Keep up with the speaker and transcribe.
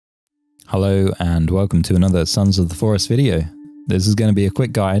Hello and welcome to another Sons of the Forest video. This is going to be a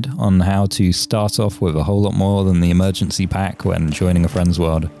quick guide on how to start off with a whole lot more than the emergency pack when joining a friend's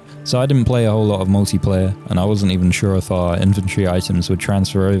world. So I didn't play a whole lot of multiplayer and I wasn't even sure if our inventory items would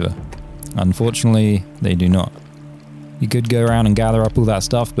transfer over. Unfortunately, they do not. You could go around and gather up all that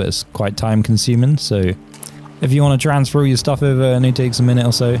stuff, but it's quite time consuming, so if you want to transfer all your stuff over, it only takes a minute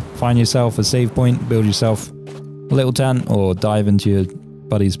or so. Find yourself a save point, build yourself a little tent, or dive into your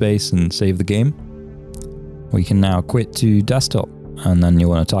buddy's base and save the game. We can now quit to desktop, and then you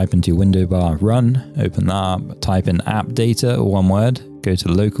want to type into your window bar run, open that up, type in app data or one word, go to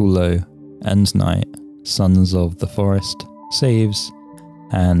local low, Endnight, Sons of the Forest, saves,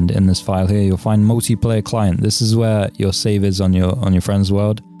 and in this file here you'll find multiplayer client. This is where your save is on your friend's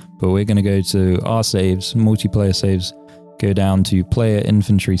world, but we're going to go to our saves, multiplayer saves, go down to player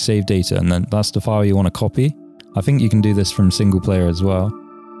infantry save data, and then that's the file you want to copy. I think you can do this from single player as well,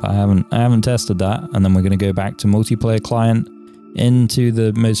 but I haven't tested that. And then we're going to go back to multiplayer client, into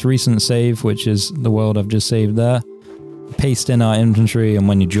the most recent save, which is the world I've just saved there, paste in our inventory, and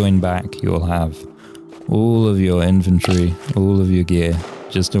when you join back you'll have all of your inventory, all of your gear,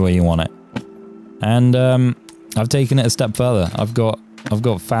 just the way you want it. And I've taken it a step further. I've got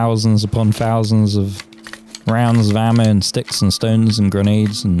thousands upon thousands of rounds of ammo and sticks and stones and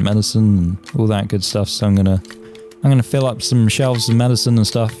grenades and medicine and all that good stuff, so I'm gonna fill up some shelves of medicine and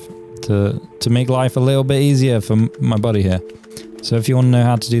stuff to make life a little bit easier for my buddy here. So if you want to know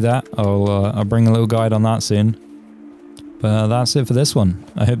how to do that, I'll bring a little guide on that soon. But that's it for this one.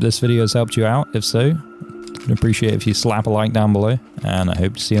 I hope this video has helped you out. If so, I'd appreciate if you slap a like down below, and I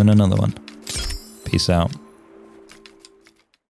hope to see you in another one. Peace out.